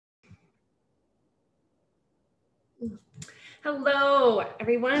Hello,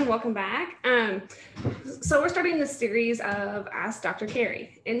 everyone. Welcome back. So we're starting this series of Ask Dr.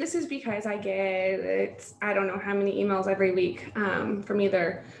 Kari, and this is because I don't know how many emails every week from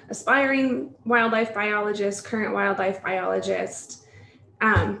either aspiring wildlife biologists, current wildlife biologists,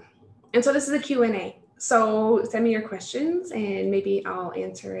 and so this is a Q&A. So send me your questions, and maybe I'll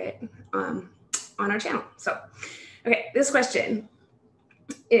answer it on our channel. So, okay, this question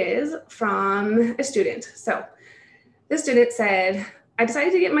is from a student. So this student said, I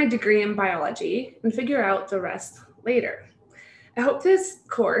decided to get my degree in biology and figure out the rest later. I hope this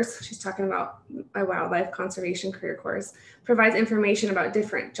course, she's talking about a wildlife conservation career course, provides information about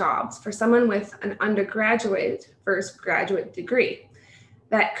different jobs for someone with an undergraduate versus graduate degree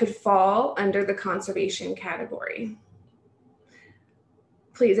that could fall under the conservation category.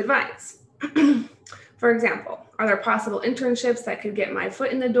 Please advise. For example, are there possible internships that could get my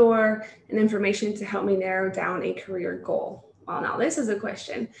foot in the door and information to help me narrow down a career goal? Well, now this is a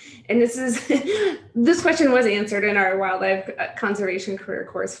question, and this question was answered in our wildlife conservation career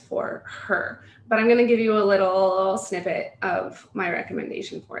course for her, but I'm going to give you a little snippet of my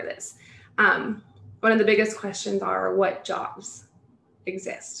recommendation for this. One of the biggest questions are, what jobs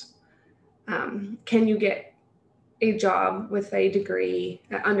exist? Can you get a job with a degree,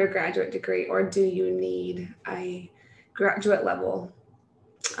 an undergraduate degree, or do you need a graduate level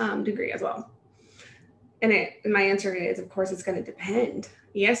degree as well? And my answer is, of course, it's going to depend.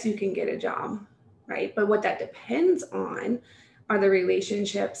 Yes, you can get a job, right? But what that depends on are the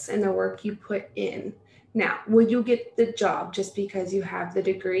relationships and the work you put in. Now, would you get the job just because you have the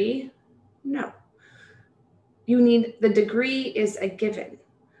degree? No. The degree is a given.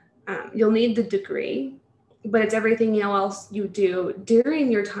 You'll need the degree, but it's everything else you do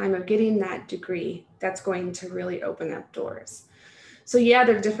during your time of getting that degree that's going to really open up doors. So yeah,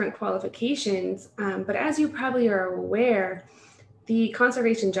 there are different qualifications, but as you probably are aware, the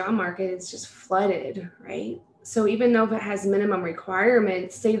conservation job market is just flooded, right? So even though it has minimum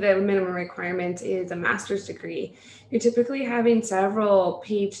requirements, say the minimum requirement is a master's degree, you're typically having several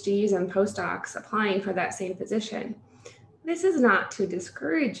PhDs and postdocs applying for that same position. This is not to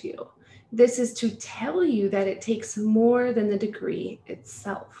discourage you. This is to tell you that it takes more than the degree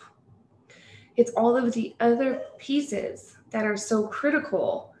itself. It's all of the other pieces that are so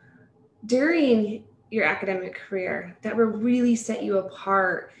critical during your academic career that will really set you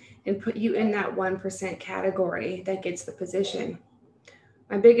apart and put you in that 1% category that gets the position.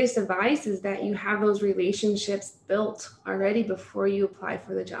 My biggest advice is that you have those relationships built already before you apply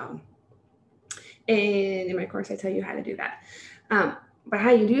for the job. And in my course, I tell you how to do that. But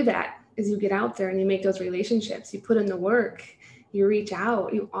how you do that is you get out there and you make those relationships, you put in the work, you reach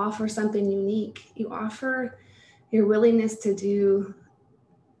out, you offer something unique, you offer your willingness to do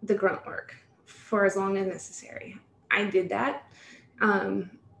the grunt work for as long as necessary. I did that.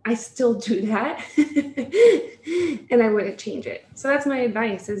 I still do that and I wouldn't change it. So that's my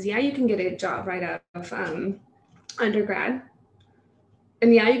advice is, yeah, you can get a job right out of undergrad.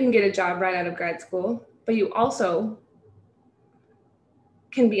 And yeah, you can get a job right out of grad school, but you also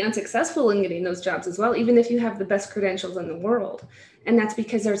can be unsuccessful in getting those jobs as well, even if you have the best credentials in the world. And that's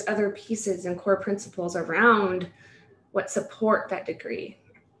because there's other pieces and core principles around what support that degree.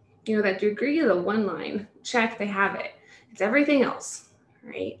 You know, that degree is a one line, check, they have it. It's everything else,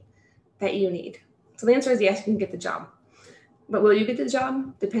 right, that you need. So the answer is yes, you can get the job. But will you get the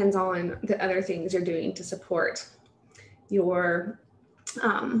job? Depends on the other things you're doing to support you're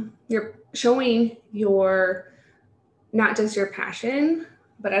showing your, not just your passion,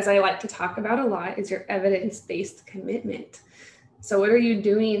 but as I like to talk about a lot, is your evidence-based commitment. So what are you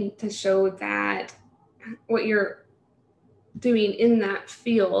doing to show that what you're doing in that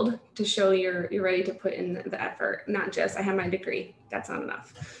field to show you're ready to put in the effort, not just I have my degree, that's not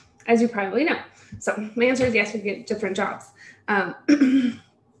enough, as you probably know. So my answer is yes, we get different jobs, but you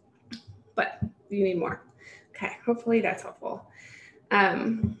need more. Okay, hopefully that's helpful.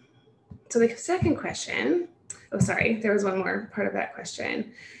 So the second question, there was one more part of that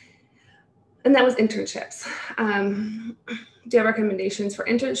question, and that was internships. Do you have recommendations for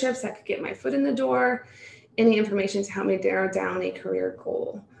internships that could get my foot in the door? Any information to help me narrow down a career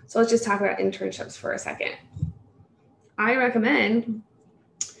goal? So let's just talk about internships for a second. I recommend,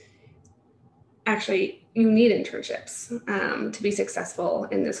 actually, you need internships to be successful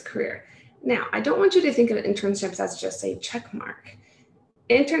in this career. Now, I don't want you to think of internships as just a check mark.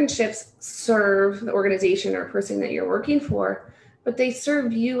 Internships serve the organization or person that you're working for, but they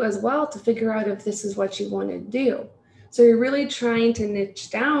serve you as well to figure out if this is what you want to do. So you're really trying to niche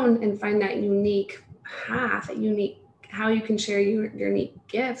down and find that unique path, how you can share your unique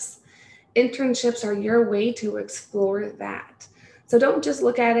gifts Internships are your way to explore that. So don't just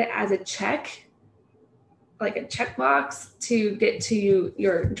look at it as a check, like a checkbox to get to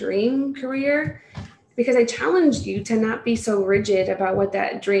your dream career, because I challenged you to not be so rigid about what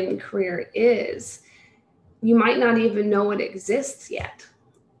that dream career is. You might not even know it exists yet.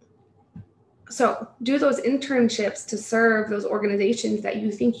 So do those internships to serve those organizations that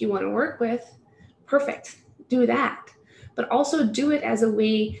you think you want to work with. Perfect. Do that. But also do it as a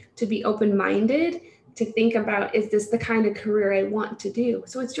way to be open-minded, to think about, is this the kind of career I want to do?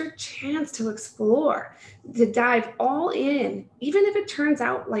 So it's your chance to explore, to dive all in, even if it turns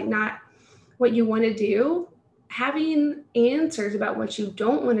out like not what you want to do. Having answers about what you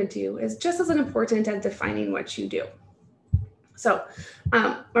don't want to do is just as important as defining what you do. So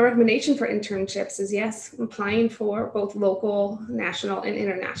my recommendation for internships is, yes, applying for both local, national, and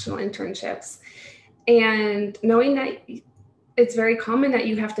international internships. And knowing that it's very common that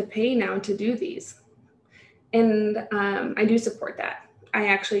you have to pay now to do these. And I do support that. I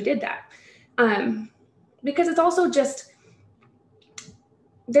actually did that. Because it's also just,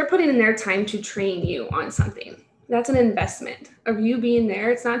 they're putting in their time to train you on something. That's an investment of you being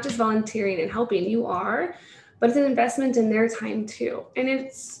there. It's not just volunteering and helping, you are, but it's an investment in their time too. And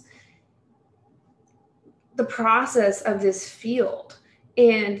it's the process of this field.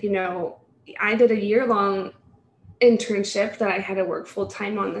 And, you know, I did a year-long internship that I had to work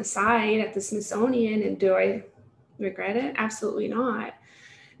full-time on the side at the Smithsonian. And do I regret it? Absolutely not.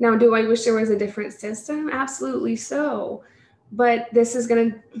 Now, do I wish there was a different system? Absolutely so. But this is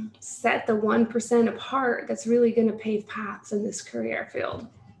going to set the 1% apart that's really going to pave paths in this career field.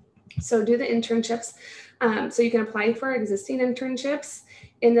 So do the internships. So you can apply for existing internships.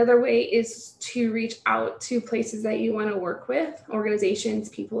 Another way is to reach out to places that you want to work with, organizations,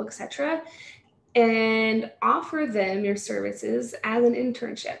 people, etc., and offer them your services as an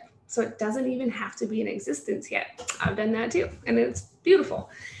internship. So it doesn't even have to be in existence yet. I've done that too, and it's beautiful.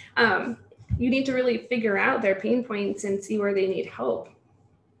 You need to really figure out their pain points and see where they need help.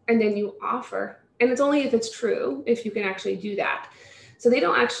 And then you offer, and it's only if it's true, if you can actually do that. So they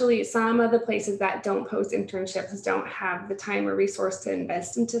don't actually, some of the places that don't post internships don't have the time or resource to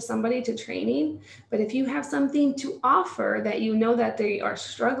invest into somebody to training. But if you have something to offer that you know that they are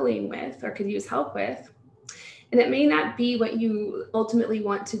struggling with or could use help with, and it may not be what you ultimately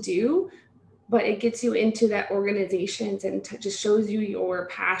want to do, but it gets you into that organizations and just shows you your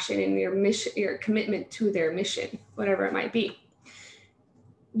passion and your mission, your commitment to their mission, whatever it might be.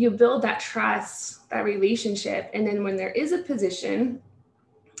 You build that trust, that relationship. And then when there is a position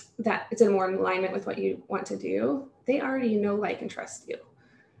that it's more in alignment with what you want to do, they already know, like, and trust you.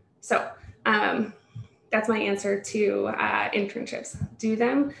 So that's my answer to internships. Do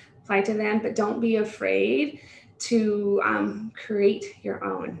them, apply to them, but don't be afraid to create your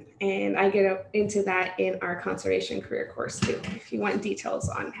own. And I get into that in our conservation career course too, if you want details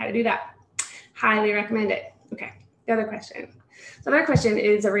on how to do that. Highly recommend it. Okay, the other question. So the other question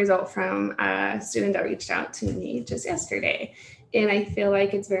is a result from a student that reached out to me just yesterday. And I feel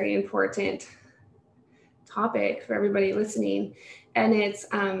like it's a very important topic for everybody listening. And it's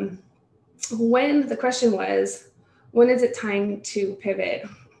when the question was, when is it time to pivot?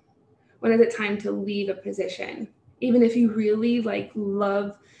 When is it time to leave a position? Even if you really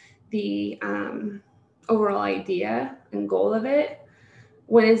love the overall idea and goal of it,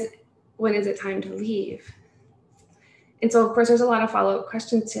 when is it time to leave? And so, of course, there's a lot of follow-up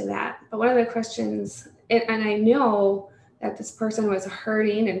questions to that. But one of the questions, and I know that this person was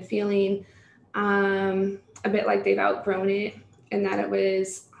hurting and feeling a bit like they've outgrown it and that it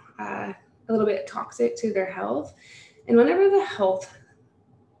was a little bit toxic to their health. And whenever the health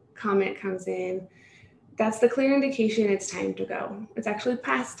comment comes in, that's the clear indication it's time to go. It's actually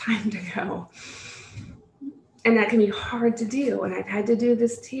past time to go. And that can be hard to do. And I've had to do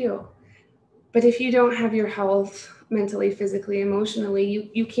this too. But if you don't have your health mentally, physically,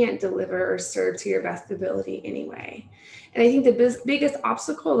 emotionally, you can't deliver or serve to your best ability anyway. And I think the biggest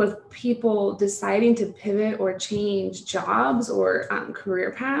obstacle of people deciding to pivot or change jobs or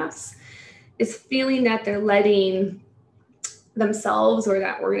career paths is feeling that they're letting themselves or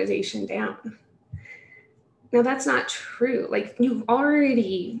that organization down. Now, that's not true. Like, you've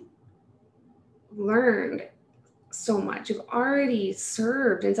already learned so much. You've already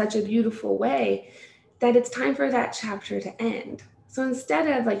served in such a beautiful way that it's time for that chapter to end. So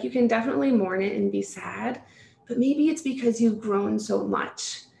instead of, you can definitely mourn it and be sad, but maybe it's because you've grown so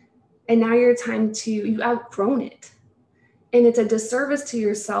much and now you've outgrown it. And it's a disservice to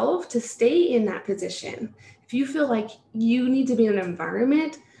yourself to stay in that position. If you feel like you need to be in an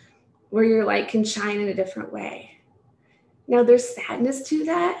environment where you're can shine in a different way. Now there's sadness to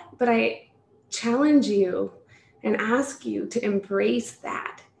that, but I challenge you and ask you to embrace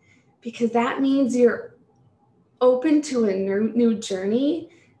that, because that means you're open to a new journey,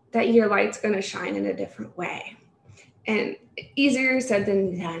 that your light's going to shine in a different way. And easier said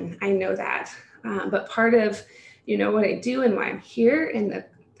than done, I know that. But part of, what I do and why I'm here in the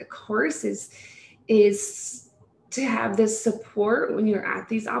course is to have this support when you're at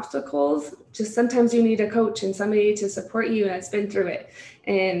these obstacles. Just sometimes you need a coach and somebody to support you that's been through it,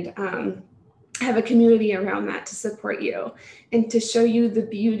 and have a community around that to support you and to show you the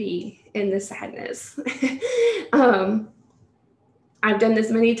beauty in the sadness. I've done this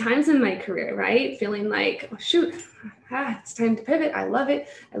many times in my career, right? Feeling like, oh, shoot, it's time to pivot. I love it.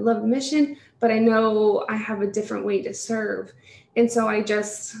 I love the mission, but I know I have a different way to serve. And so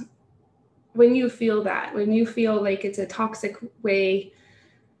when you feel that, when you feel like it's a toxic way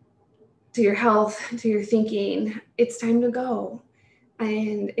to your health, to your thinking, it's time to go.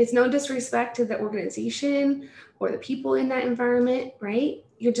 And it's no disrespect to the organization or the people in that environment, right?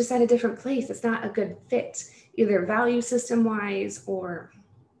 You're just at a different place. It's not a good fit, either value system wise, or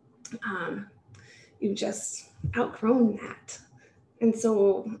you've just outgrown that. And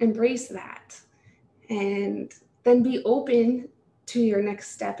so embrace that, and then be open to your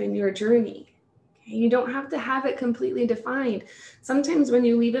next step in your journey. Okay? You don't have to have it completely defined. Sometimes when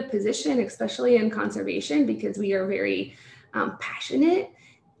you leave a position, especially in conservation, because we are very passionate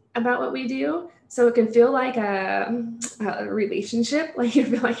about what we do, so it can feel like a relationship, like you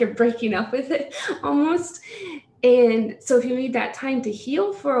feel like you're breaking up with it almost. And so if you need that time to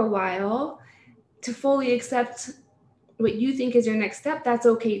heal for a while, to fully accept what you think is your next step, that's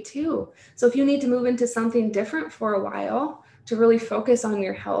okay too. So if you need to move into something different for a while to really focus on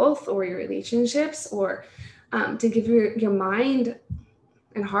your health or your relationships, or to give your mind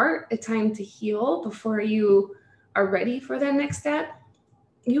and heart a time to heal before you are ready for that next step,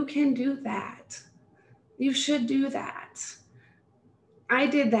 you can do that. You should do that. I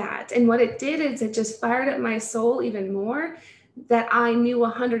did that. And what it did is it just fired up my soul even more, that I knew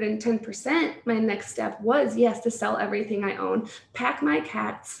 110% my next step was, yes, to sell everything I own, pack my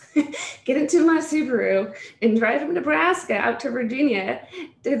cats, get into my Subaru, and drive from Nebraska out to Virginia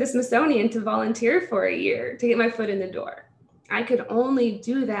to the Smithsonian to volunteer for a year to get my foot in the door. I could only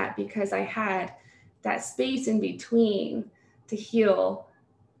do that because I had that space in between to heal,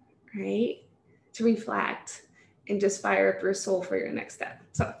 right? To reflect and just fire up your soul for your next step.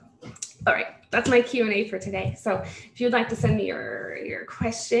 So, all right, that's my Q&A for today. So if you'd like to send me your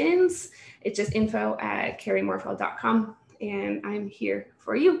questions, it's just info@karimorfeld.com. And I'm here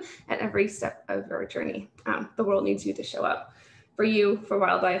for you at every step of your journey. The world needs you to show up for you, for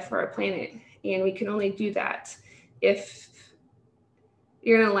wildlife, for our planet. And we can only do that if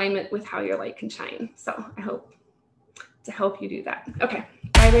you're in alignment with how your light can shine. So I hope to help you do that. Okay,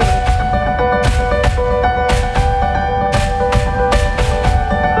 bye, baby.